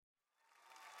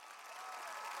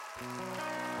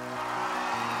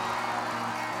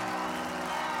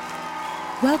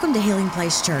Welcome to Healing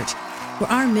Place Church,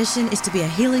 where our mission is to be a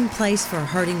healing place for a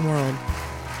hurting world.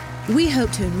 We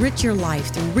hope to enrich your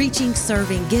life through reaching,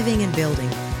 serving, giving, and building.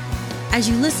 As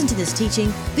you listen to this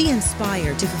teaching, be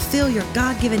inspired to fulfill your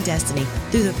God-given destiny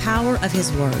through the power of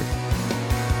His Word.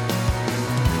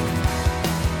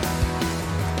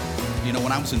 You know,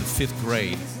 when I was in the 5th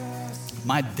grade,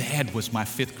 my dad was my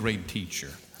 5th grade teacher.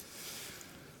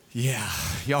 Yeah,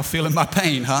 y'all feeling my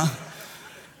pain, huh?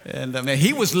 And I mean,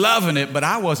 he was loving it, but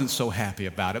I wasn't so happy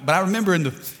about it. But I remember in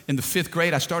the 5th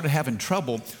grade, I started having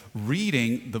trouble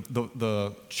reading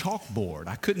the chalkboard.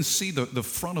 I couldn't see the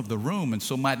front of the room, and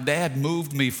so my dad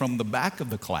moved me from the back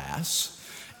of the class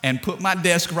and put my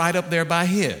desk right up there by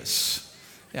his.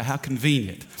 Yeah, how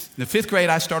convenient. In the 5th grade,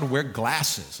 I started wearing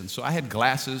glasses, and so I had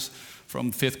glasses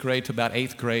from 5th grade to about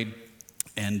 8th grade,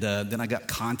 and then I got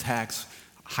contacts,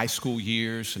 high school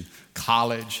years and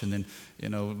college, and then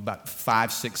about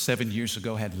 5, 6, 7 years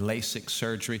ago, had LASIK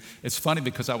surgery. It's funny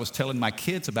because I was telling my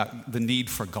kids about the need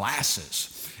for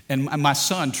glasses. And my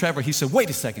son, Trevor, he said,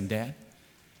 "Wait a second, Dad.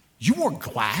 You wore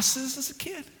glasses as a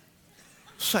kid?"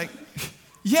 It's like,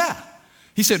 yeah.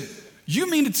 He said, "You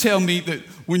mean to tell me that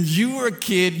when you were a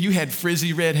kid, you had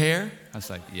frizzy red hair?" I was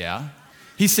like, "Yeah."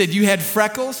 He said, "You had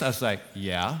freckles?" I was like,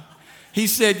 "Yeah." He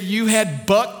said, "You had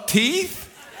buck teeth?"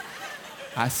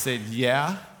 I said,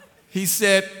 "Yeah." He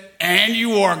said, "And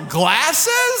you wore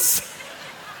glasses?"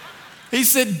 He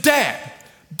said, "Dad,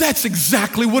 that's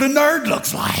exactly what a nerd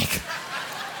looks like."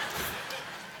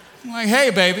 I'm like, "Hey,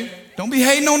 baby, don't be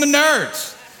hating on the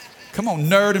nerds. Come on,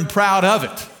 nerd and proud of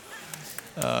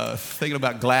it." Thinking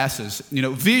about glasses,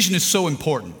 vision is so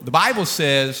important. The Bible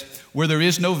says, where there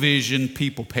is no vision,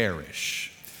 people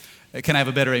perish. Can I have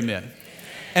a better amen?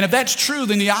 And if that's true,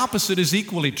 then the opposite is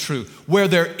equally true. Where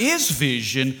there is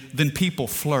vision, then people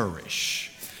flourish.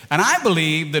 And I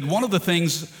believe that one of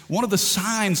the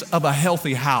signs of a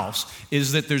healthy house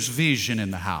is that there's vision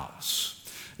in the house.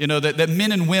 That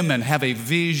men and women have a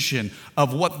vision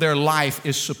of what their life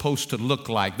is supposed to look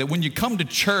like. That when you come to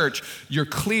church, you're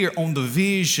clear on the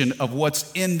vision of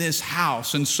what's in this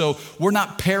house. And so we're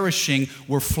not perishing,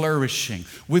 we're flourishing.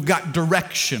 We've got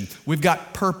direction, we've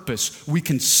got purpose, we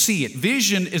can see it.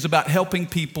 Vision is about helping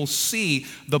people see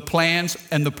the plans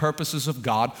and the purposes of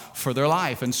God for their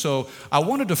life. And so I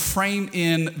wanted to frame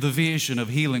in the vision of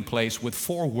Healing Place with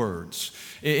 4 words.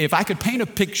 If I could paint a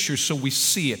picture so we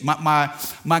see it.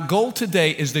 My goal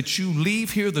today is that you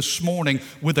leave here this morning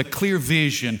with a clear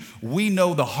vision. We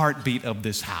know the heartbeat of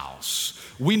this house.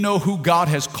 We know who God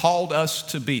has called us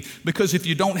to be. Because if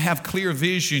you don't have clear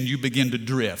vision, you begin to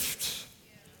drift.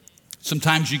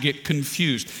 Sometimes you get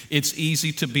confused. It's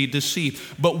easy to be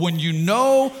deceived. But when you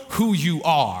know who you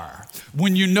are,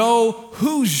 when you know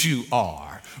whose you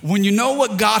are, when you know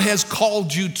what God has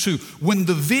called you to, when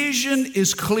the vision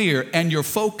is clear and your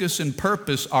focus and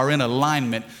purpose are in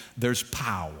alignment, there's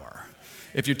power.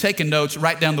 If you're taking notes,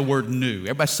 write down the word new.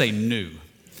 Everybody say new.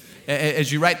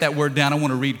 As you write that word down, I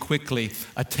want to read quickly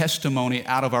a testimony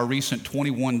out of our recent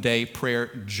 21-day prayer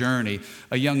journey.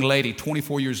 A young lady,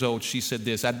 24 years old, she said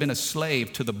this: "I'd been a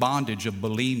slave to the bondage of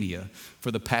bulimia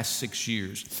for the past 6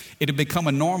 years. It had become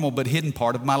a normal but hidden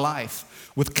part of my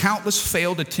life. With countless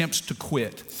failed attempts to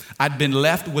quit, I'd been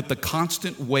left with the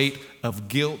constant weight of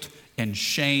guilt and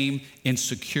shame,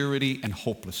 insecurity, and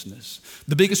hopelessness.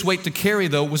 The biggest weight to carry,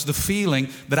 though, was the feeling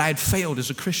that I had failed as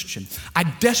a Christian. I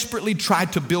desperately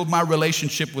tried to build my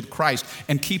relationship with Christ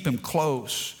and keep Him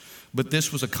close, but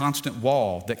this was a constant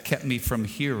wall that kept me from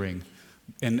hearing,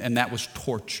 and that was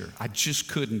torture. I just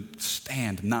couldn't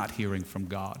stand not hearing from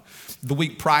God. The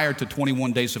week prior to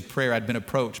 21 days of prayer, I'd been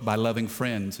approached by loving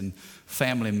friends and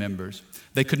family members.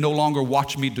 They could no longer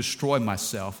watch me destroy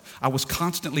myself. I was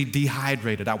constantly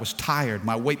dehydrated. I was tired.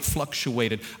 My weight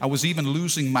fluctuated. I was even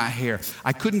losing my hair.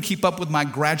 I couldn't keep up with my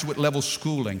graduate level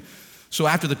schooling. So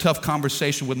after the tough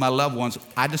conversation with my loved ones,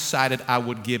 I decided I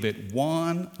would give it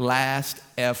one last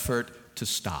effort to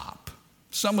stop.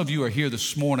 Some of you are here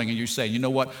this morning and you say, "You know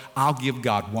what? I'll give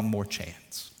God one more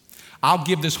chance. I'll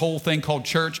give this whole thing called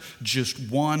church just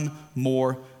one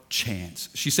more chance."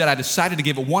 She said, "I decided to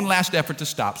give it one last effort to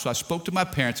stop. So I spoke to my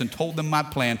parents and told them my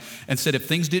plan and said if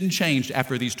things didn't change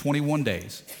after these 21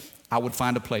 days, I would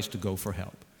find a place to go for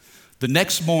help." The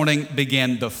next morning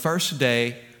began the first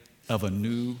day of a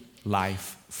new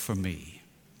life for me.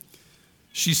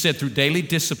 She said, through daily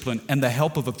discipline and the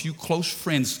help of a few close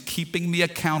friends keeping me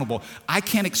accountable, I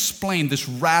can't explain this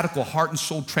radical heart and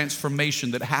soul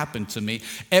transformation that happened to me.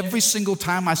 Every single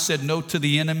time I said no to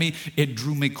the enemy, it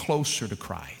drew me closer to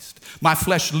Christ. My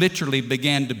flesh literally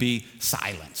began to be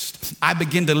silenced. I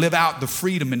began to live out the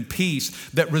freedom and peace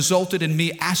that resulted in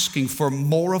me asking for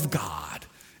more of God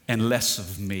and less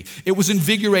of me. It was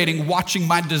invigorating watching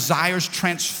my desires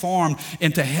transform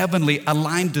into heavenly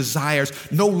aligned desires,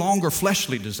 no longer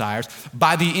fleshly desires.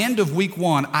 By the end of week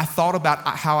 1, I thought about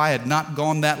how I had not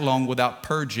gone that long without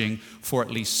purging for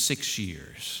at least 6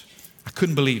 years. I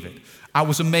couldn't believe it. I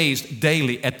was amazed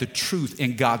daily at the truth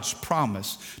in God's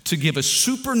promise to give us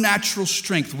supernatural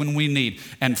strength when we need,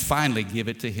 and finally give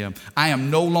it to Him. I am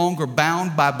no longer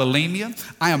bound by bulimia.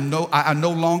 I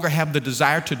no longer have the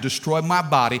desire to destroy my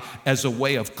body as a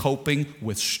way of coping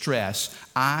with stress.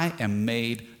 I am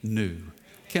made new.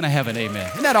 Can I have an amen?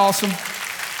 Isn't that awesome?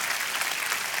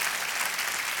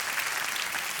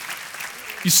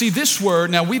 You see, this word,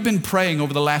 now we've been praying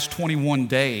over the last 21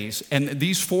 days, and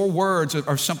these 4 words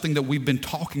are something that we've been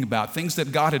talking about, things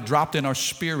that God had dropped in our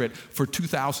spirit for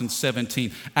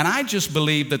 2017. And I just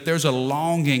believe that there's a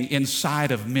longing inside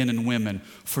of men and women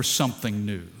for something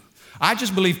new. I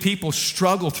just believe people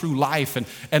struggle through life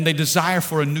and they desire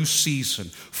for a new season,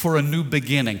 for a new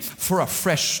beginning, for a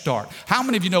fresh start. How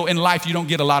many of you know in life you don't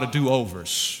get a lot of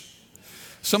do-overs?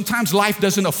 Sometimes life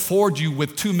doesn't afford you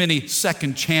with too many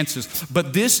second chances,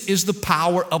 but this is the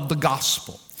power of the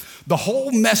gospel. The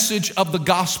whole message of the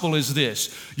gospel is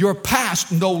this: your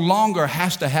past no longer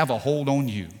has to have a hold on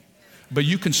you, but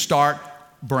you can start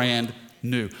brand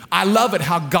new. I love it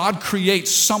how God creates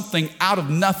something out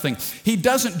of nothing. He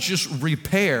doesn't just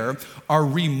repair or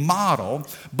remodel,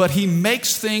 but He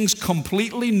makes things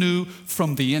completely new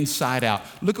from the inside out.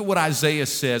 Look at what Isaiah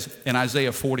says in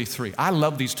Isaiah 43. I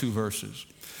love these 2 verses.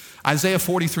 Isaiah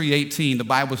 43:18, the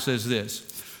Bible says this: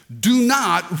 do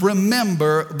not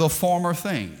remember the former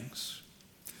things.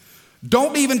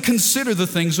 Don't even consider the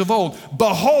things of old.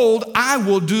 Behold, I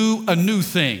will do a new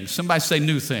thing. Somebody say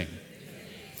new thing.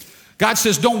 God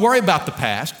says, don't worry about the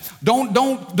past.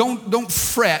 Don't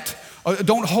fret.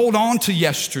 Don't hold on to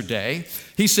yesterday.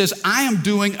 He says, I am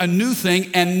doing a new thing,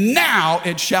 and now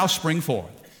it shall spring forth.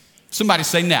 Somebody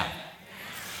say now.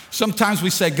 Sometimes we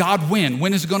say, God, when?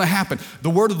 When is it going to happen? The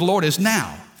word of the Lord is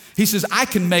now. He says, I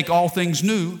can make all things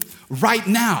new right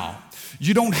now.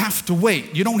 You don't have to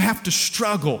wait. You don't have to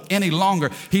struggle any longer.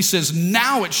 He says,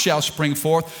 now it shall spring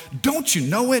forth. Don't you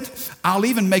know it? I'll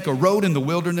even make a road in the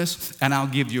wilderness, and I'll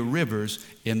give you rivers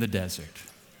in the desert.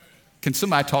 Can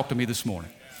somebody talk to me this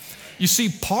morning? You see,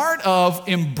 part of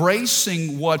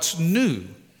embracing what's new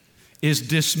is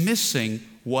dismissing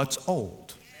what's old.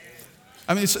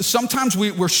 I mean, sometimes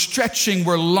we're stretching,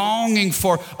 we're longing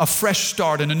for a fresh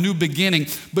start and a new beginning,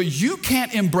 but you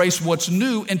can't embrace what's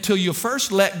new until you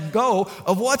first let go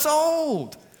of what's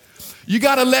old. You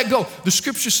got to let go. The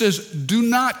scripture says, do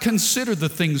not consider the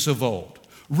things of old.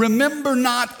 Remember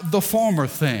not the former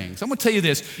things. I'm going to tell you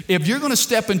this. If you're going to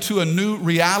step into a new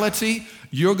reality,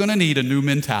 you're going to need a new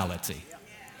mentality.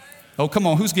 Oh, come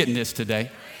on. Who's getting this today?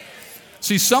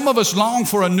 See, some of us long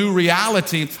for a new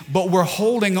reality, but we're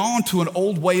holding on to an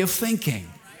old way of thinking.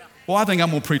 Well, I think I'm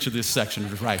going to preach this section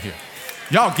right here.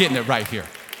 Y'all getting it right here.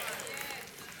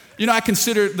 You know, I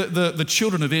consider the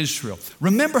children of Israel.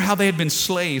 Remember how they had been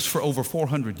slaves for over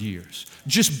 400 years,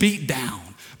 just beat down,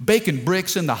 baking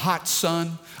bricks in the hot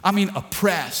sun. I mean,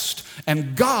 oppressed.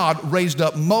 And God raised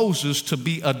up Moses to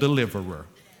be a deliverer.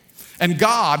 And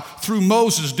God, through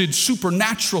Moses, did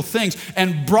supernatural things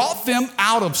and brought them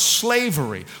out of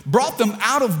slavery, brought them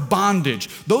out of bondage.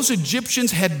 Those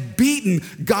Egyptians had beaten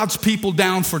God's people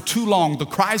down for too long. The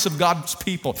cries of God's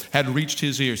people had reached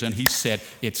His ears, and He said,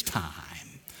 it's time.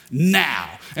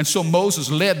 Now. And so Moses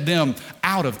led them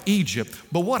out of Egypt.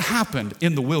 But what happened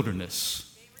in the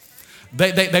wilderness?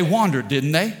 They wandered,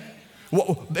 didn't they?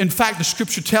 Well, in fact, the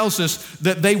scripture tells us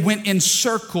that they went in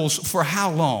circles for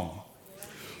how long?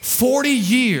 40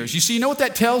 years. You see, you know what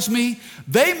that tells me?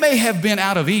 They may have been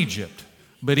out of Egypt,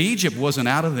 but Egypt wasn't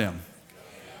out of them.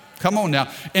 Come on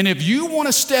now. And if you want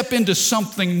to step into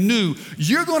something new,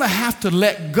 you're going to have to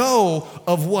let go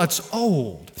of what's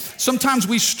old. Sometimes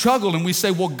we struggle and we say,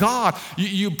 well, God,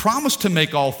 you promised to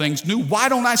make all things new. Why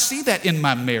don't I see that in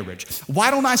my marriage?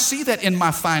 Why don't I see that in my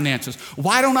finances?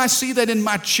 Why don't I see that in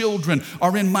my children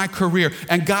or in my career?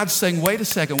 And God's saying, wait a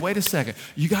second.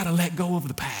 You got to let go of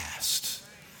the past.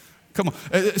 Come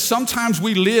on. Sometimes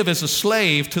we live as a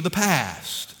slave to the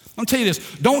past. I'll tell you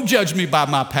this. Don't judge me by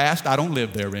my past. I don't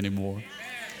live there anymore.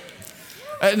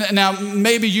 Now,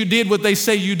 maybe you did what they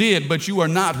say you did, but you are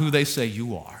not who they say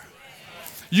you are.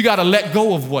 You got to let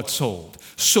go of what's old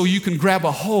so you can grab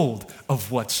a hold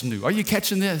of what's new. Are you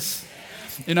catching this?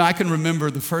 You know, I can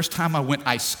remember the first time I went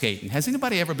ice skating. Has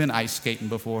anybody ever been ice skating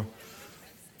before?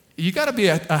 You got to be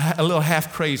a little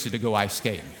half crazy to go ice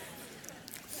skating.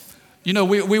 You know,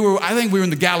 I think we were in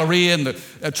the Galleria,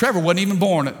 and Trevor wasn't even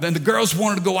born. And the girls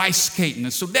wanted to go ice skating.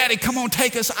 And so, Daddy, come on,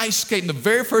 take us ice skating. The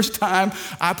very first time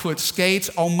I put skates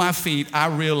on my feet, I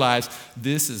realized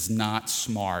this is not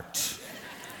smart.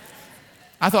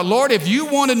 I thought, Lord, if you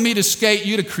wanted me to skate,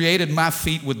 you'd have created my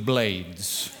feet with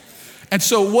blades. And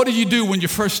so what do you do when you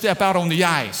first step out on the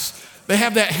ice? They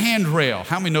have that handrail.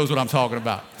 How many knows what I'm talking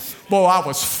about? Boy, I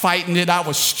was fighting it. I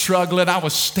was struggling. I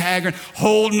was staggering,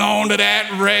 holding on to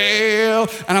that rail.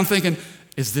 And I'm thinking,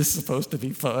 is this supposed to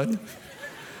be fun?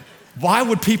 Why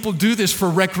would people do this for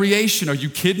recreation? Are you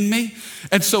kidding me?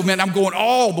 And so, man, I'm going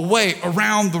all the way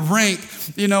around the rink,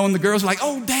 you know, and the girls are like,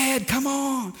 oh, Dad, come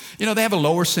on. You know, they have a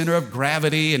lower center of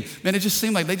gravity. And, man, it just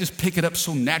seemed like they just pick it up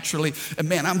so naturally. And,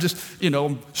 man, I'm just, you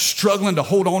know, struggling to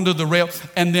hold on to the rail.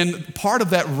 And then part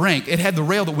of that rink, it had the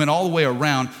rail that went all the way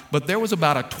around, but there was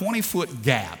about a 20-foot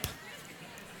gap.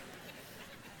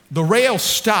 The rail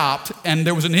stopped, and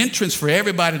there was an entrance for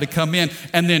everybody to come in,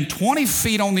 and then 20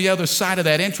 feet on the other side of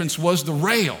that entrance was the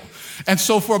rail. And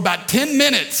so for about 10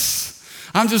 minutes,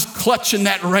 I'm just clutching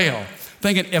that rail,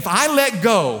 thinking, if I let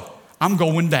go, I'm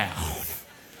going down.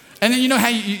 And then you know how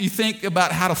you think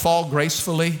about how to fall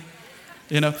gracefully?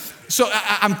 You know? So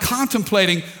I'm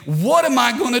contemplating, what am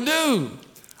I going to do?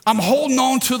 I'm holding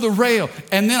on to the rail.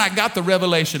 And then I got the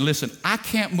revelation, listen, I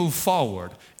can't move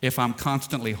forward if I'm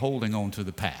constantly holding on to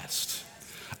the past.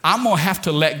 I'm going to have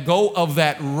to let go of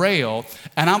that rail.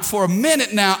 And for a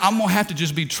minute now, I'm going to have to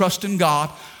just be trusting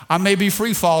God. I may be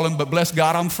free falling, but bless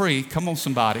God, I'm free. Come on,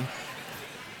 somebody.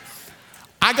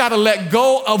 I got to let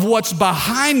go of what's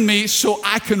behind me so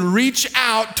I can reach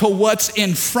out to what's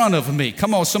in front of me.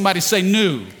 Come on, somebody say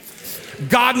new.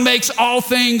 God makes all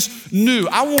things new.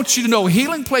 I want you to know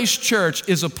Healing Place Church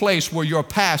is a place where your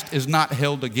past is not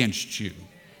held against you.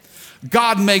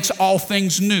 God makes all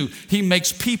things new. He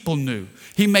makes people new.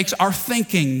 He makes our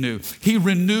thinking new. He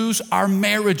renews our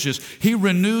marriages. He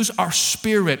renews our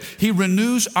spirit. He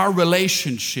renews our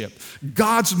relationship.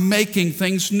 God's making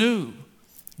things new.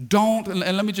 And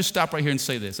let me just stop right here and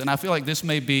say this, and I feel like this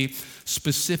may be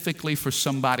specifically for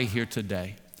somebody here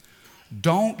today.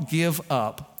 Don't give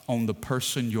up on the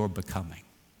person you're becoming.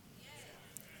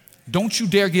 Don't you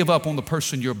dare give up on the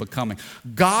person you're becoming.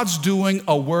 God's doing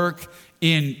a work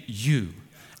in you.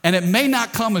 And it may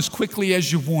not come as quickly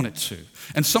as you want it to.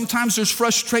 And sometimes there's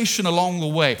frustration along the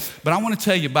way. But I want to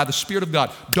tell you, by the Spirit of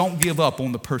God, don't give up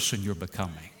on the person you're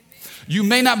becoming. You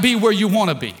may not be where you want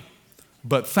to be,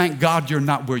 but thank God you're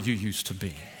not where you used to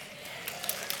be.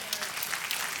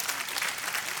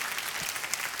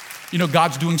 You know,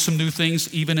 God's doing some new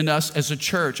things even in us as a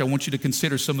church. I want you to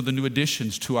consider some of the new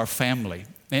additions to our family.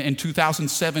 In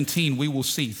 2017, we will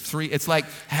see it's like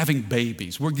having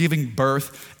babies. We're giving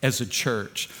birth as a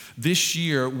church. This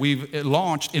year, we've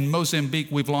launched in Mozambique,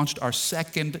 we've launched our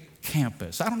second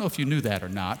campus. I don't know if you knew that or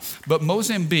not, but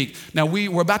Mozambique, now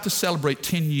we're about to celebrate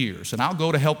 10 years, and I'll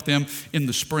go to help them in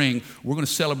the spring. We're going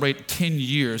to celebrate 10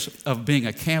 years of being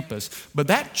a campus. But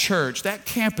that church, that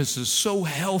campus is so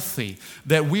healthy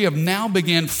that we have now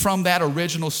begun from that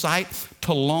original site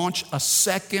to launch a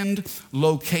second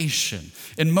location.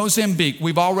 In Mozambique,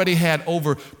 we've already had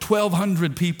over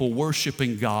 1,200 people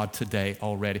worshiping God today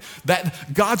already.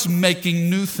 That God's making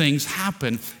new things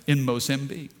happen in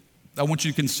Mozambique. I want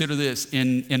you to consider this.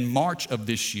 In March of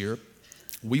this year,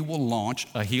 we will launch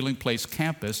a Healing Place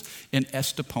campus in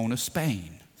Estepona,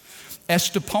 Spain.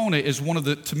 Estepona is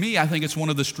to me, I think it's one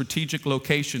of the strategic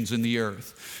locations in the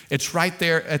earth. It's right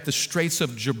there at the Straits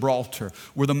of Gibraltar,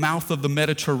 where the mouth of the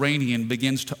Mediterranean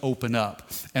begins to open up.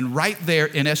 And right there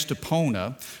in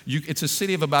Estepona, it's a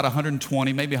city of about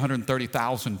 120, maybe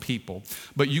 130,000 people.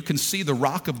 But you can see the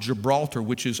Rock of Gibraltar,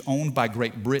 which is owned by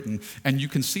Great Britain, and you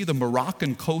can see the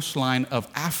Moroccan coastline of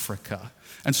Africa.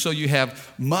 And so you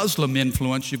have Muslim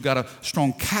influence, you've got a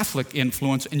strong Catholic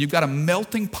influence, and you've got a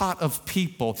melting pot of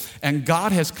people. And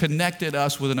God has connected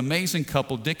us with an amazing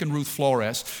couple, Dick and Ruth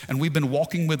Flores, and we've been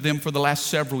walking with them for the last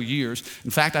several years. In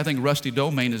fact, I think Rusty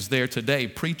Domain is there today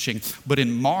preaching. But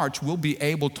in March, we'll be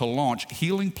able to launch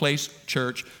Healing Place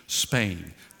Church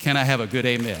Spain. Can I have a good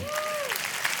amen?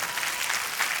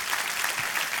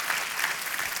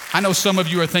 I know some of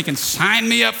you are thinking, sign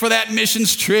me up for that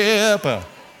missions trip.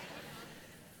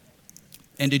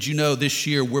 And did you know this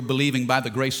year we're believing by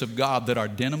the grace of God that our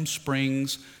Denham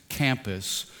Springs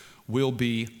campus will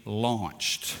be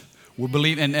launched. We're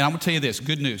believing, and I'm going to tell you this,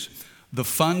 good news. the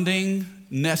funding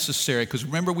necessary, because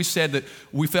remember we said that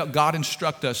we felt God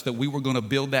instruct us that we were going to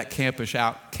build that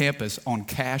campus on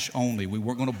cash only. We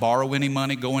weren't going to borrow any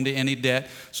money, go into any debt.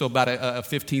 So about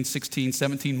 15, 16,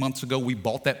 17 months ago, we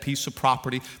bought that piece of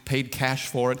property, paid cash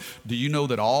for it. Do you know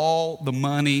that all the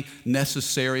money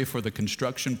necessary for the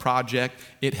construction project,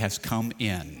 it has come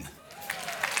in?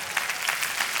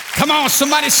 Come on,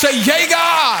 somebody say, yay,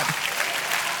 God.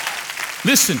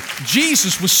 Listen,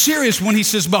 Jesus was serious when he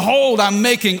says, behold, I'm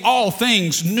making all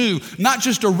things new, not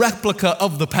just a replica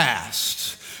of the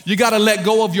past. You got to let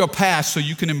go of your past so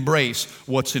you can embrace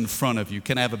what's in front of you.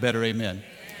 Can I have a better amen?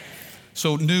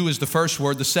 So new is the first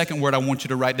word. The second word I want you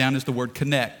to write down is the word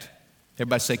connect.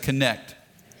 Everybody say connect.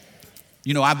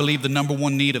 You know, I believe the number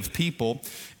one need of people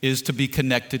is to be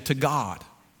connected to God.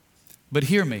 But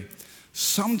hear me,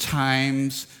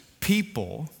 sometimes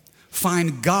people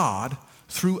find God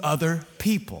through other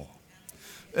people.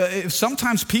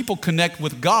 Sometimes people connect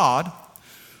with God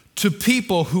to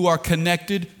people who are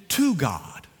connected to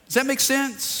God. Does that make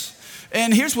sense?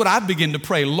 And here's what I begin to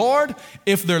pray. Lord,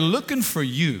 if they're looking for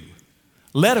you,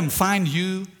 let them find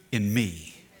you in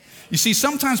me. You see,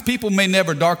 sometimes people may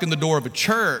never darken the door of a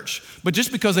church, but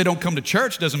just because they don't come to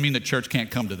church doesn't mean the church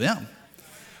can't come to them.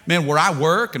 Man, where I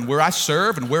work and where I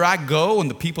serve and where I go and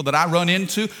the people that I run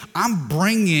into, I'm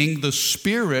bringing the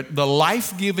Spirit, the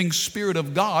life-giving Spirit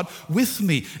of God with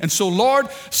me. And so, Lord,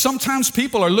 sometimes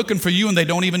people are looking for you and they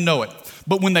don't even know it.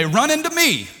 But when they run into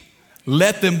me,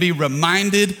 let them be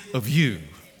reminded of you.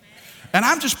 And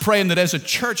I'm just praying that as a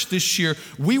church this year,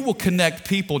 we will connect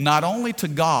people not only to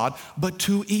God, but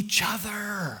to each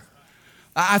other.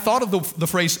 I thought of the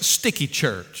phrase sticky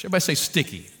church. Everybody say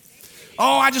sticky.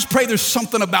 Oh, I just pray there's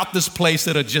something about this place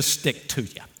that'll just stick to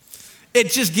you. It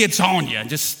just gets on you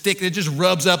and it just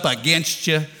rubs up against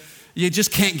you. You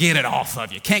just can't get it off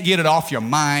of you. Can't get it off your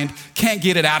mind. Can't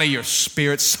get it out of your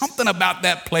spirit. Something about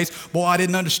that place. Boy, I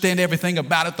didn't understand everything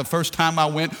about it the first time I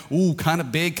went. Ooh, kind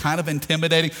of big, kind of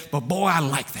intimidating. But boy, I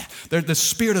like that. The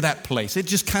spirit of that place. It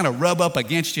just kind of rub up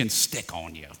against you and stick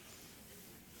on you.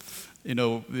 You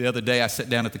know, the other day I sat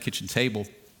down at the kitchen table.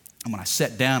 And when I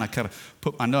sat down,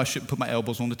 I know I shouldn't put my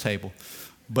elbows on the table,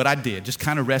 but I did. Just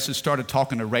kind of rested, started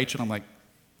talking to Rachel. I'm like,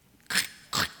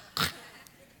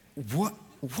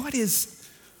 what is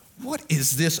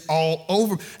this all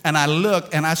over? And I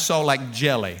looked and I saw like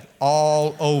jelly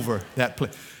all over that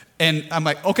place. And I'm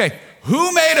like, okay,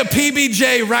 who made a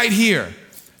PBJ right here?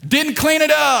 Didn't clean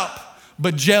it up,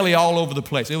 but jelly all over the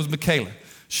place. It was Michaela.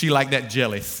 She liked that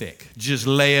jelly thick. Just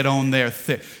lay it on there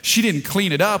thick. She didn't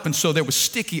clean it up, and so there was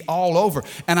sticky all over.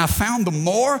 And I found the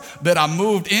more that I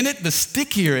moved in it, the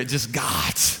stickier it just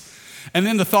got. And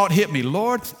then the thought hit me,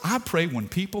 Lord, I pray when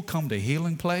people come to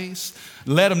Healing Place,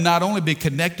 let them not only be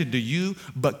connected to you,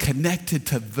 but connected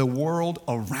to the world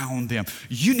around them.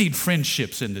 You need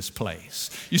friendships in this place.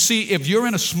 You see, if you're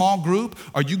in a small group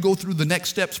or you go through the next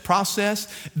steps process,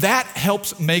 that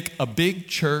helps make a big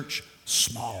church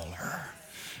smaller.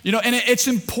 You know, and it's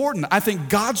important. I think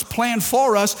God's plan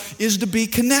for us is to be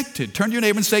connected. Turn to your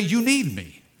neighbor and say, you need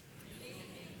me.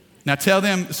 Now tell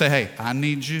them, say, hey, I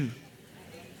need you.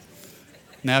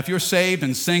 Now, if you're saved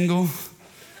and single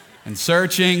and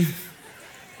searching,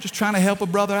 just trying to help a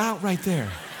brother out right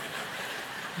there.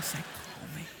 You say,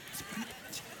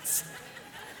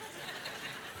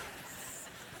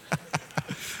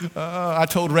 call me. I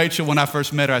told Rachel when I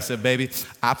first met her, I said, baby,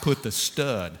 I put the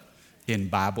stud in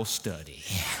Bible study.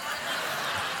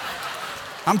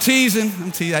 I'm teasing.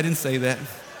 I didn't say that.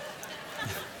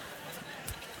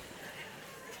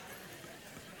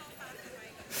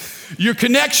 Your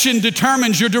connection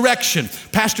determines your direction.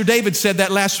 Pastor David said that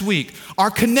last week.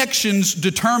 Our connections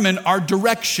determine our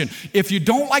direction. If you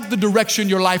don't like the direction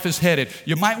your life is headed,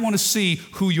 you might want to see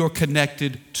who you're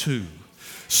connected to.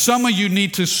 Some of you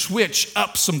need to switch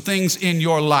up some things in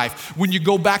your life. When you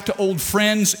go back to old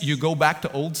friends, you go back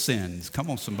to old sins. Come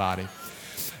on, somebody.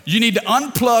 You need to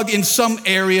unplug in some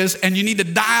areas and you need to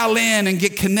dial in and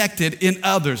get connected in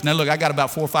others. Now look, I got about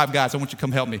 4 or 5 guys. I want you to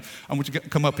come help me. I want you to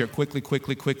come up here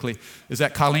quickly. Is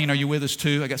that Colleen? Are you with us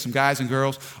too? I got some guys and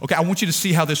girls. Okay, I want you to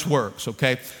see how this works,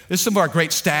 okay? This is some of our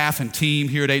great staff and team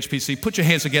here at HPC. Put your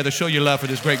hands together. Show your love for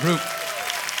this great group.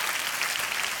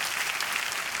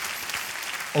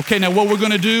 Okay, now what we're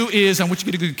going to do is, I want you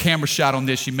to get a good camera shot on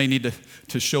this. You may need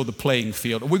to show the playing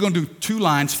field. We're going to do 2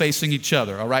 lines facing each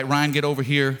other, all right? Ryan, get over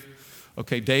here.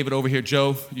 Okay, David over here.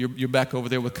 Joe, you're back over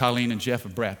there with Colleen and Jeff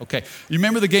and Brad. Okay, you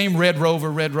remember the game Red Rover?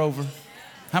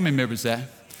 How many remembers that?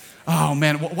 Oh,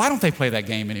 man, why don't they play that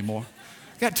game anymore?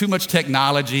 Got too much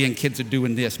technology and kids are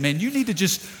doing this. Man, you need to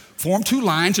just form 2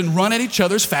 lines and run at each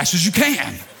other as fast as you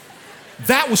can.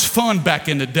 That was fun back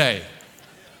in the day.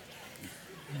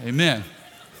 Amen.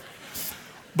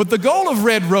 But the goal of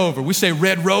Red Rover, we say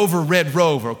Red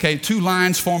Rover, okay? Two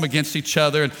lines form against each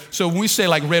other. And so when we say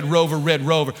like Red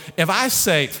Rover, if I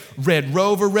say Red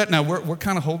Rover, now we're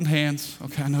kind of holding hands.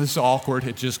 Okay, I know this is awkward.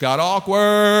 It just got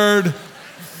awkward.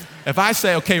 If I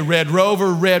say, okay, Red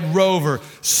Rover,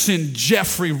 send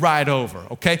Jeffrey right over,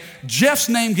 okay? Jeff's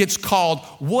name gets called.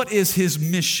 What is his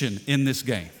mission in this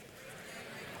game?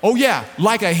 Oh yeah,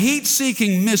 like a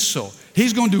heat-seeking missile,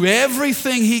 he's going to do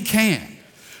everything he can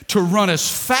to run as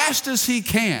fast as he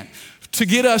can to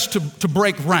get us to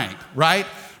break rank, right?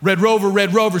 Red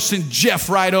Rover, send Jeff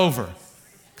right over.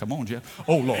 Come on, Jeff.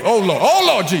 Oh,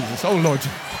 Lord Jesus.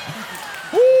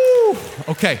 Woo.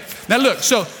 Okay, now look,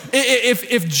 so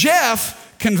if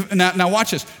Jeff can, now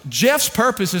watch this. Jeff's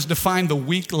purpose is to find the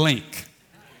weak link.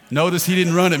 Notice he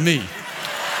didn't run at me.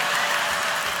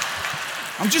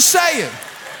 I'm just saying.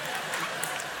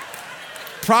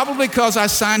 Probably because I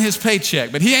signed his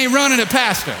paycheck, but he ain't running at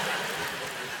Pastor.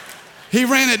 He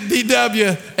ran at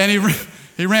DW and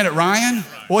he ran at Ryan.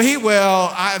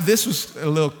 This was a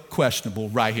little questionable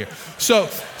right here. So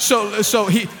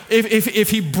if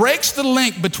he breaks the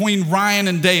link between Ryan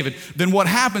and David, then what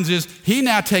happens is he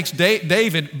now takes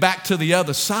David back to the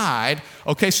other side.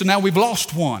 Okay, so now we've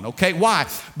lost one. Okay, why?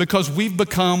 Because we've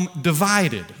become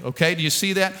divided. Okay, do you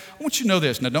see that? I want you to know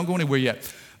this. Now, don't go anywhere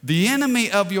yet. The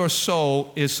enemy of your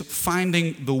soul is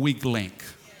finding the weak link.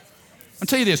 I'll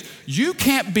tell you this, you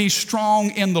can't be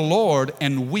strong in the Lord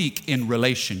and weak in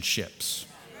relationships.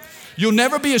 You'll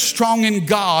never be as strong in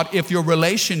God if your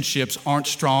relationships aren't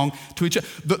strong to each other.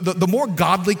 The more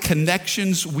godly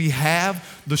connections we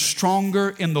have, the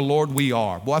stronger in the Lord we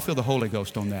are. Boy, I feel the Holy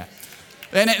Ghost on that.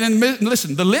 And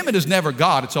listen, the limit is never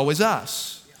God, it's always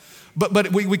us.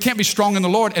 But we can't be strong in the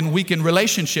Lord and weak in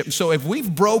relationship. So if we've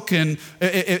broken,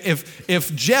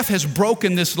 if Jeff has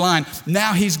broken this line,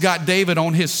 now he's got David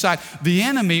on his side. The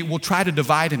enemy will try to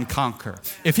divide and conquer.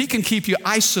 If he can keep you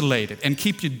isolated and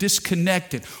keep you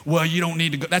disconnected, well, you don't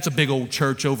need to go. That's a big old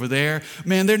church over there.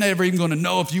 Man, they're never even going to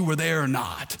know if you were there or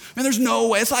not. Man, there's no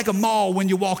way. It's like a mall when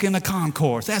you walk in the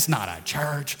concourse. That's not a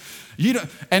church.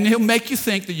 And he'll make you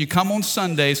think that you come on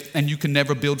Sundays and you can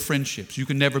never build friendships. You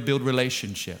can never build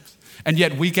relationships. And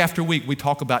yet week after week, we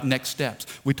talk about next steps.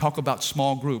 We talk about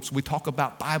small groups. We talk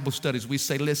about Bible studies. We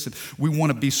say, listen, we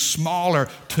want to be smaller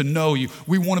to know you.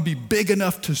 We want to be big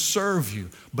enough to serve you,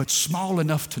 but small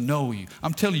enough to know you.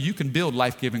 I'm telling you, you can build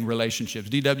life-giving relationships.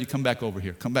 DW, come back over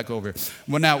here.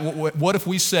 Well, now, what if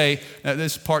we say,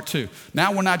 this is part 2.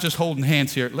 Now we're not just holding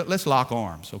hands here. Let's lock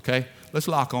arms, okay? Let's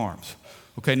lock arms.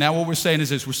 Okay, now what we're saying is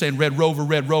this. We're saying Red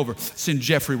Rover, send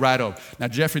Jeffrey right over. Now,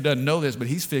 Jeffrey doesn't know this, but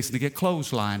he's fixing to get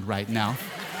clotheslined right now.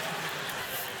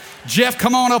 Jeff,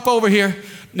 come on up over here.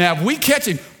 Now, if we catch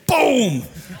him, boom!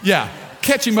 Yeah,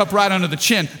 catch him up right under the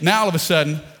chin. Now, all of a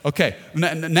sudden, okay,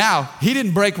 now he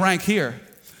didn't break rank here.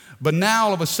 But now,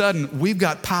 all of a sudden, we've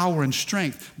got power and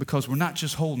strength because we're not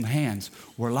just holding hands.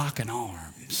 We're locking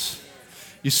arms.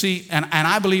 You see, and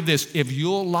I believe this, if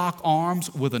you'll lock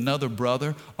arms with another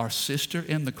brother or sister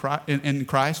in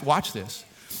Christ, watch this.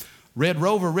 Red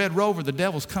Rover, the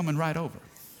devil's coming right over.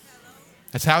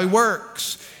 That's how he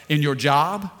works. In your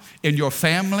job, in your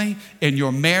family, in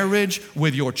your marriage,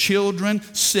 with your children,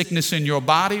 sickness in your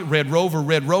body, Red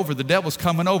Rover, the devil's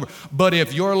coming over. But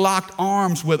if you're locked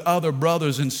arms with other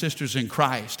brothers and sisters in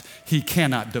Christ, he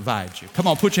cannot divide you. Come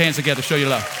on, put your hands together, show your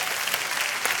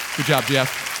love. Good job,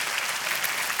 Jeff.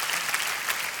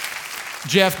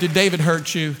 Jeff, did David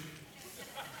hurt you?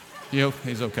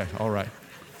 He's okay. All right.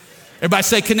 Everybody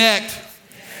say connect.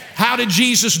 How did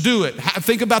Jesus do it?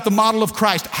 Think about the model of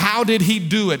Christ. How did he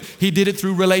do it? He did it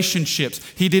through relationships.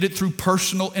 He did it through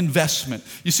personal investment.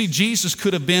 You see, Jesus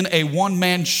could have been a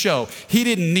one-man show. He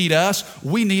didn't need us.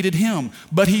 We needed him.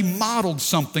 But he modeled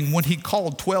something when he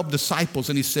called 12 disciples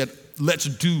and he said, let's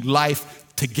do life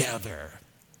together.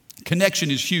 Connection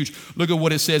is huge. Look at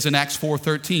what it says in Acts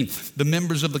 4:13. The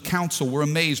members of the council were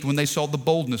amazed when they saw the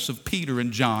boldness of Peter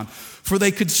and John, for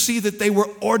they could see that they were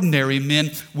ordinary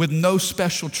men with no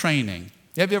special training.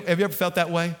 Have you ever felt that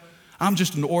way? I'm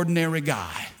just an ordinary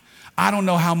guy. I don't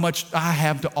know how much I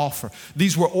have to offer.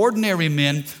 These were ordinary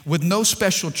men with no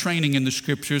special training in the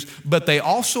scriptures, but they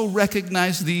also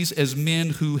recognized these as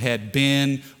men who had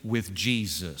been with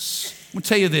Jesus. I'm going to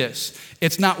tell you this.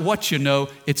 It's not what you know,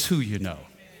 it's who you know.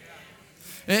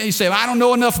 You say, I don't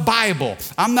know enough Bible.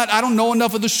 I don't know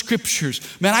enough of the scriptures.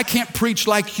 Man, I can't preach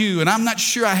like you, and I'm not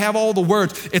sure I have all the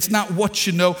words. It's not what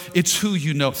you know, it's who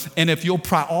you know. And if you'll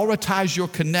prioritize your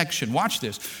connection, watch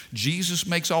this. Jesus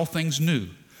makes all things new.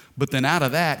 But then out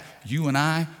of that, you and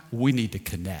I, we need to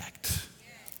connect.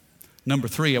 Number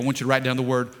 3, I want you to write down the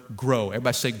word grow.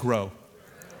 Everybody say grow.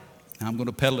 I'm going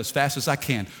to pedal as fast as I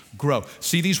can. Grow.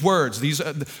 See these words.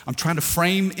 I'm trying to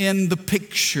frame in the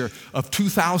picture of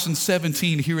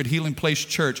 2017 here at Healing Place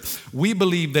Church. We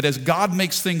believe that as God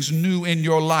makes things new in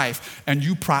your life and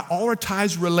you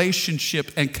prioritize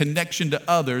relationship and connection to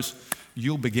others,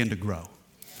 you'll begin to grow.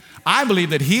 I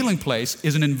believe that Healing Place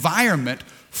is an environment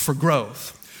for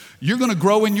growth. You're going to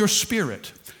grow in your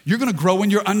spirit. You're going to grow in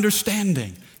your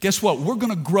understanding. Guess what? We're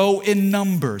going to grow in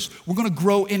numbers. We're going to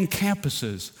grow in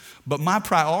campuses. But my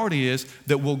priority is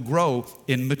that we'll grow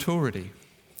in maturity.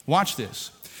 Watch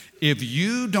this. If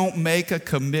you don't make a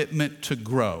commitment to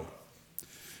grow,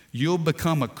 you'll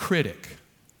become a critic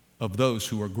of those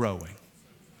who are growing.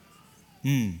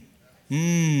 Let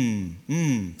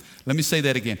me say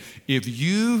that again. If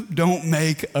you don't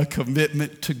make a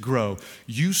commitment to grow,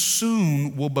 you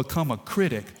soon will become a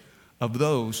critic of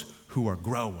those who are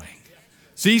growing.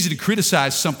 It's easy to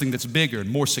criticize something that's bigger and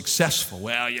more successful.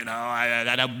 Well,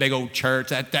 that big old church,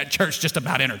 that church just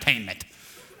about entertainment.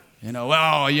 They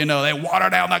water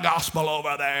down the gospel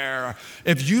over there.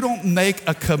 If you don't make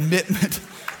a commitment,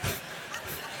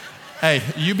 hey,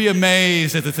 you'd be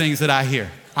amazed at the things that I hear.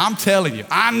 I'm telling you,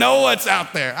 I know what's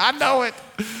out there. I know it,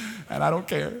 and I don't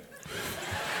care.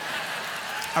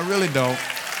 I really don't.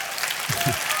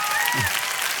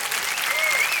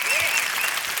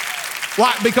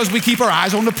 Why? Because we keep our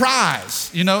eyes on the prize.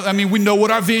 We know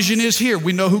what our vision is here.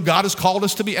 We know who God has called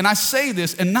us to be. And I say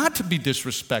this, and not to be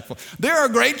disrespectful. There are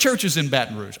great churches in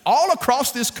Baton Rouge, all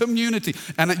across this community.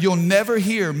 And you'll never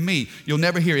hear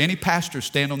any pastor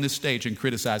stand on this stage and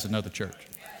criticize another church.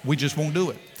 We just won't do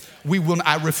it.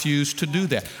 I refuse to do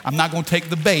that. I'm not going to take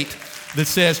the bait that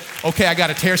says, okay, I got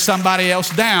to tear somebody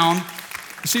else down.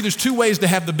 See, there's two ways to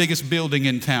have the biggest building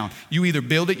in town. You either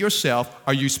build it yourself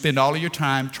or you spend all of your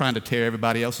time trying to tear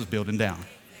everybody else's building down.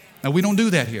 Now, we don't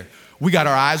do that here. We got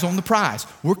our eyes on the prize.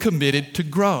 We're committed to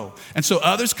grow. And so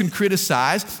others can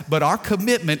criticize, but our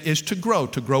commitment is to grow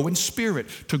in spirit,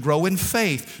 to grow in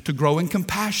faith, to grow in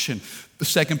compassion.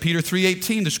 2 Peter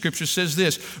 3:18, the scripture says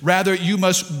this, rather you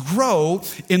must grow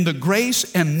in the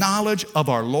grace and knowledge of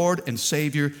our Lord and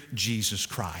Savior, Jesus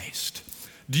Christ.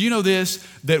 Do you know this,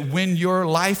 that when your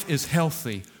life is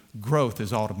healthy, growth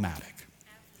is automatic?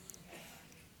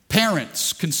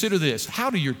 Parents, consider this. How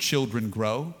do your children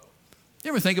grow?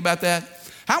 You ever think about that?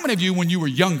 How many of you, when you were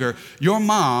younger, your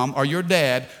mom or your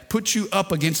dad put you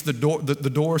up against the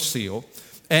door seal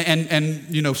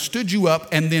and stood you up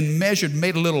and then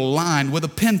made a little line with a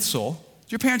pencil?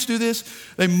 Did your parents do this?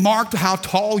 They marked how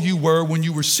tall you were when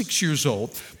you were 6 years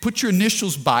old, put your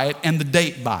initials by it and the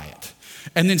date by it.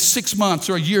 And then 6 months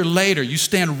or a year later, you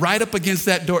stand right up against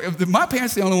that door. My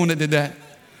parents are the only one that did that.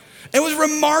 It was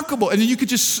remarkable. And then you could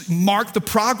just mark the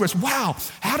progress. Wow,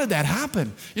 how did that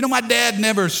happen? My dad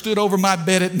never stood over my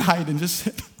bed at night and just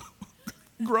said,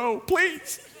 grow,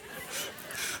 please.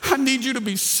 I need you to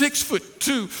be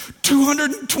 6'2",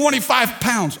 225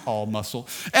 pounds, all muscle.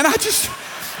 And I just,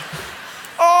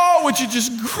 would you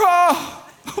just grow?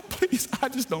 Oh, please, I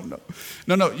just don't know.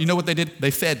 No, you know what they did?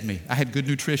 They fed me. I had good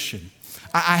nutrition.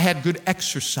 I had good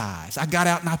exercise. I got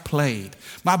out and I played.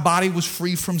 My body was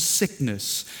free from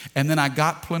sickness. And then I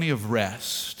got plenty of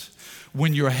rest.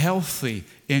 When you're healthy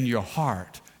in your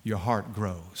heart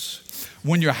grows.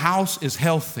 When your house is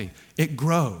healthy, it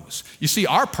grows. You see,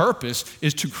 our purpose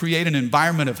is to create an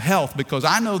environment of health, because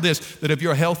I know this, that if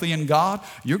you're healthy in God,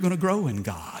 you're going to grow in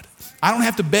God. I don't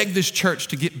have to beg this church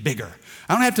to get bigger.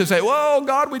 I don't have to say, whoa,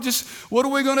 God, what are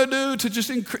we going to do to just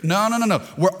increase? No.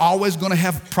 We're always going to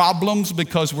have problems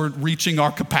because we're reaching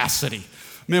our capacity.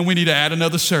 Man, we need to add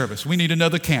another service. We need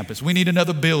another campus. We need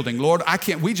another building. Lord,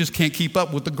 we just can't keep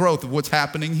up with the growth of what's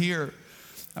happening here.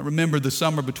 I remember the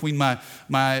summer between my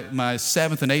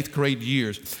 7th and 8th grade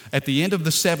years. At the end of the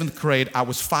 7th grade, I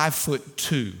was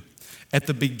 5'2". At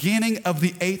the beginning of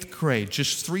the 8th grade,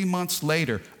 just 3 months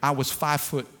later, I was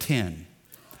 5'10".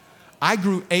 I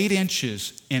grew 8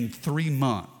 inches in 3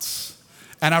 months.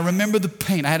 And I remember the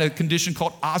pain. I had a condition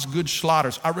called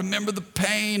Osgood-Schlatter's. I remember the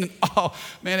pain. And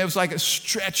it was like a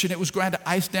stretch, and it was going to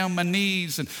ice down my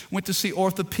knees, and went to see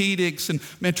orthopedics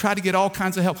and tried to get all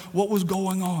kinds of help. What was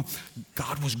going on?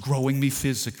 God was growing me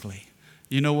physically.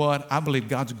 You know what? I believe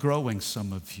God's growing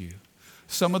some of you.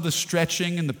 Some of the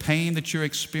stretching and the pain that you're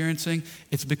experiencing,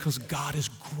 it's because God is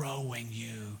growing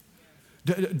you.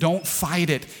 Don't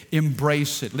fight it.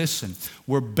 Embrace it. Listen,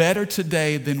 we're better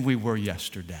today than we were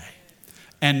yesterday,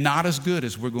 and not as good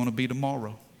as we're going to be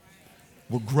tomorrow.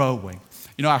 We're growing.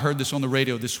 I heard this on the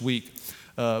radio this week.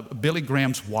 Billy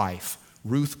Graham's wife,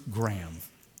 Ruth Graham,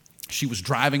 She was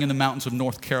driving in the mountains of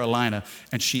North Carolina,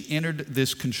 and she entered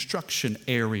this construction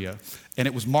area. And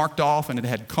it was marked off, and it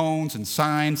had cones and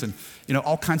signs and,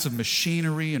 all kinds of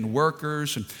machinery and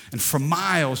workers. And for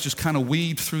miles, just kind of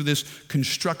weaved through this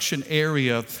construction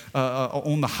area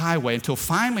on the highway until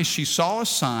finally she saw a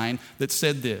sign that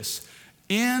said this: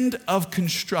 "End of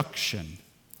construction.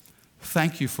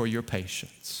 Thank you for your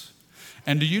patience."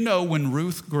 And do you know when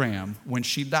Ruth Graham, when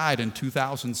she died in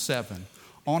 2007,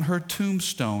 on her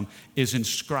tombstone is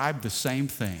inscribed the same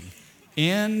thing: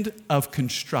 "End of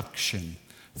construction.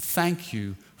 Thank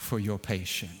you for your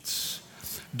patience."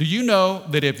 Do you know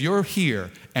that if you're here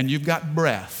and you've got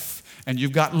breath and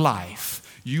you've got life,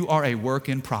 you are a work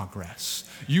in progress?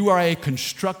 You are a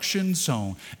construction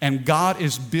zone, and God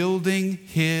is building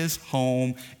His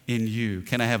home in you.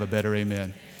 Can I have a better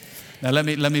amen? Now let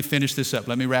me finish this up.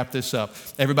 Let me wrap this up.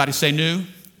 Everybody say new.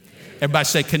 Everybody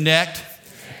say connect.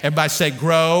 Everybody say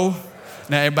grow.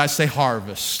 Now everybody say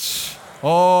harvest.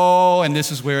 Oh, and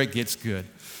this is where it gets good.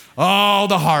 Oh,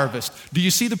 the harvest. Do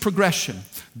you see the progression?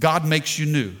 God makes you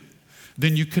new.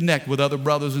 Then you connect with other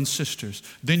brothers and sisters.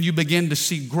 Then you begin to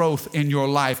see growth in your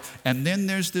life. And then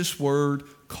there's this word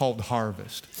called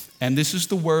harvest. And this is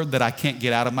the word that I can't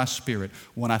get out of my spirit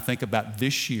when I think about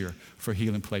this year for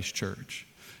Healing Place Church.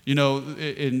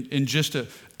 In just an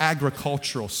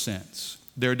agricultural sense,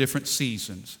 there are different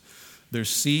seasons. There's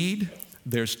seed,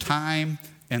 there's time,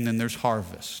 and then there's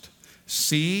harvest.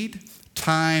 Seed,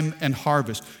 time, and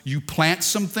harvest. You plant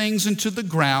some things into the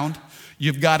ground.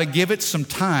 You've got to give it some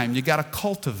time. You've got to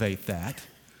cultivate that.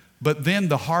 But then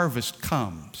the harvest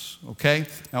comes, okay?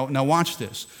 Now watch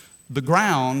this. The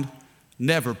ground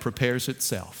never prepares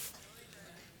itself.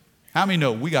 How many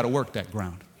know we got to work that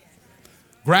ground?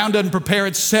 Ground doesn't prepare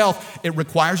itself. It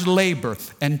requires labor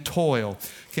and toil.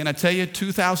 Can I tell you,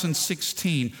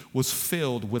 2016 was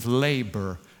filled with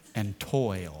labor and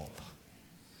toil.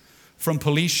 From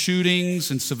police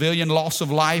shootings and civilian loss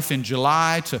of life in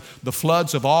July to the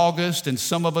floods of August, and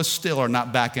some of us still are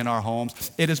not back in our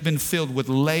homes. It has been filled with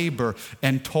labor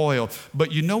and toil.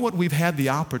 But you know what we've had the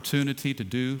opportunity to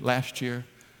do last year?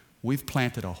 We've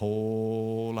planted a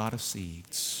whole lot of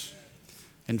seeds.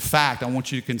 In fact, I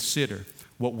want you to consider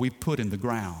what we put in the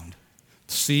ground.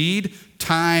 Seed,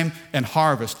 time, and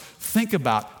harvest. Think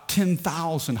about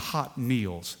 10,000 hot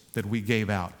meals that we gave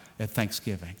out at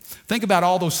Thanksgiving. Think about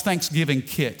all those Thanksgiving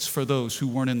kits for those who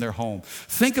weren't in their home.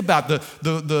 Think about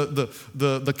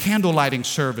the candle lighting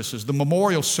services, the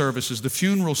memorial services, the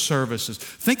funeral services.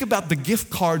 Think about the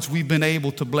gift cards we've been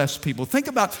able to bless people. Think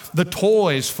about the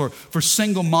toys for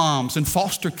single moms and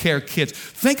foster care kids.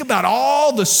 Think about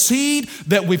all the seed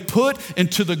that we've put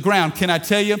into the ground. Can I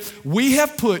tell you, we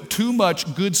have put too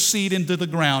much good seed into the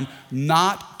ground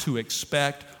not to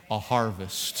expect a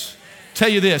harvest. Tell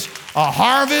you this, a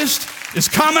harvest is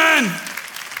coming.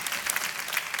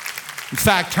 In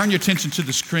fact, turn your attention to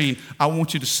the screen. I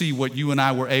want you to see what you and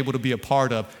I were able to be a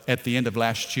part of at the end of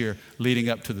last year leading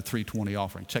up to the 320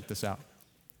 offering. Check this out.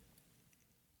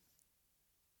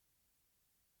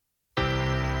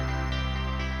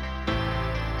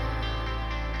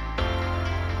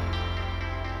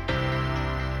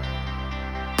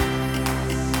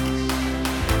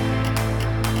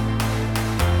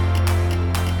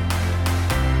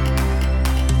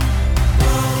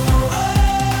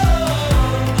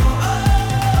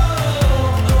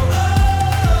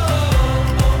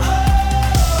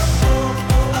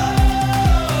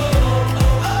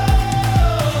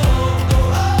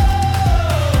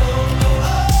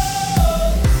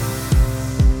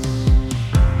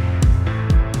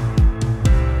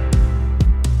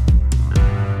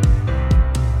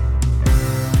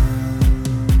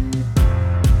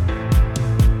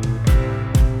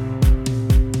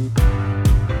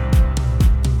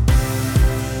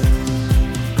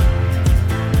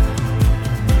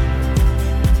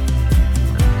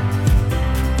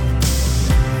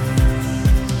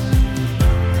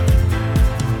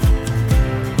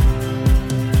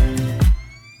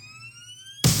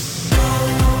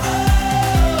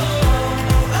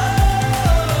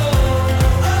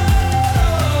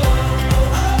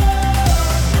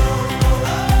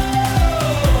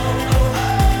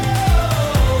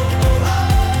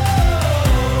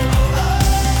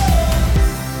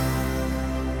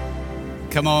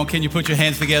 Come on, can you put your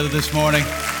hands together this morning?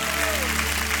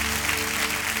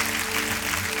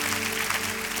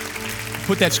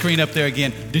 Put that screen up there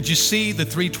again. Did you see the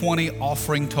 320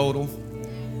 offering total?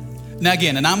 Now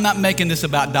again, and I'm not making this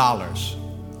about dollars,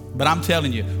 but I'm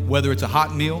telling you, whether it's a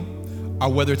hot meal or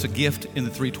whether it's a gift in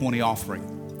the 320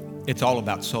 offering, it's all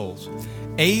about souls.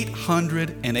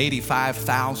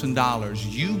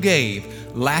 $885,000 you gave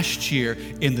last year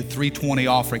in the 320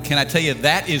 offering. Can I tell you,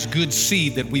 that is good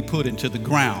seed that we put into the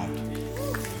ground.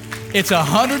 It's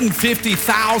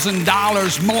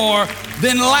 $150,000 more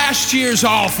than last year's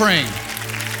offering.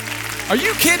 Are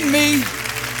you kidding me?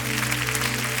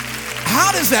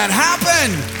 How does that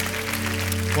happen?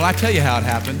 Well, I tell you how it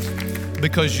happens.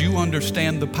 Because you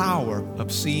understand the power of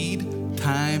seed,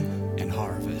 time, and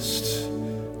harvest.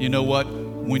 You know what?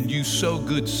 When you sow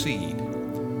good seed,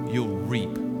 you'll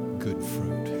reap good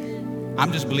fruit.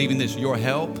 I'm just believing this. Your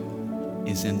help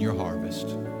is in your harvest.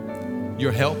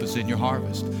 Your help is in your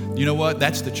harvest. You know what?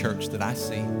 That's the church that I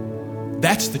see.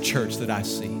 That's the church that I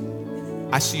see.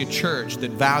 I see a church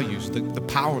that values the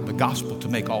power of the gospel to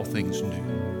make all things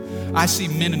new. I see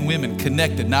men and women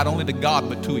connected not only to God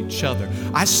but to each other.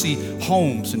 I see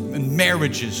homes and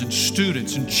marriages and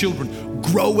students and children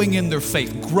growing in their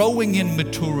faith, growing in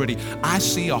maturity. I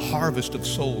see a harvest of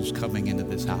souls coming into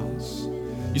this house.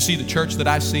 You see, the church that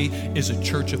I see is a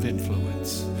church of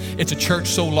influence. It's a church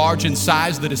so large in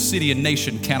size that a city and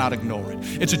nation cannot ignore it.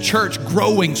 It's a church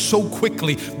growing so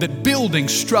quickly that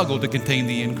buildings struggle to contain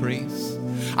the increase.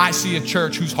 I see a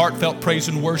church whose heartfelt praise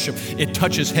and worship, it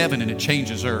touches heaven and it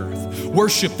changes earth.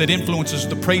 Worship that influences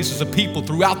the praises of people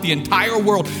throughout the entire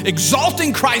world,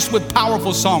 exalting Christ with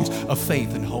powerful songs of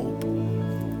faith and hope.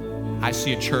 I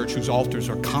see a church whose altars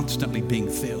are constantly being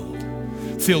filled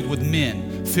with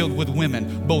men, filled with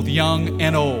women, both young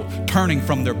and old, turning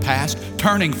from their past,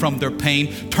 turning from their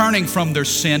pain, turning from their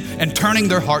sin, and turning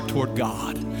their heart toward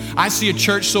God. I see a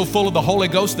church so full of the Holy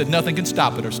Ghost that nothing can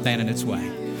stop it or stand in its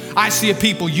way. I see a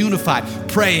people unified,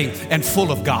 praying, and full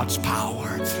of God's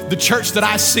power. The church that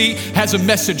I see has a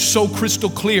message so crystal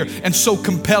clear and so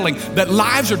compelling that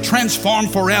lives are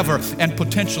transformed forever and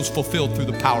potentials fulfilled through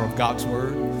the power of God's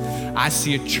word. I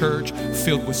see a church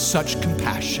filled with such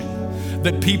compassion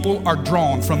that people are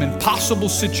drawn from impossible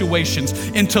situations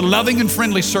into loving and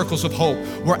friendly circles of hope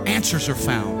where answers are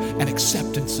found and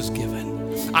acceptance is given.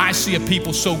 I see a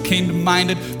people so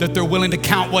kingdom-minded that they're willing to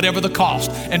count whatever the cost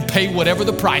and pay whatever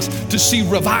the price to see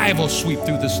revival sweep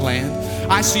through this land.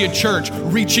 I see a church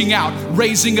reaching out,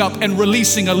 raising up, and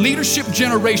releasing a leadership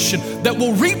generation that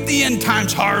will reap the end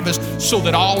times harvest so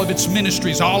that all of its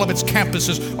ministries, all of its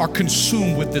campuses are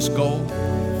consumed with this goal.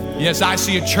 Yes, I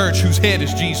see a church whose head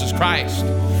is Jesus Christ,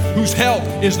 whose help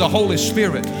is the Holy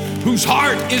Spirit, whose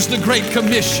heart is the Great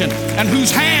Commission, and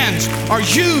whose hands are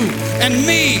you and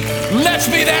me. Let's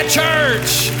be that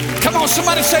church. Come on,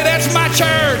 somebody say, that's my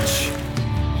church.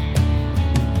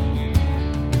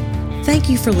 Thank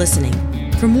you for listening.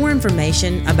 For more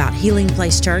information about Healing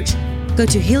Place Church, go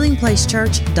to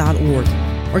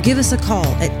healingplacechurch.org or give us a call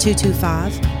at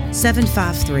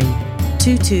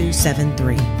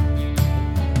 225-753-2273.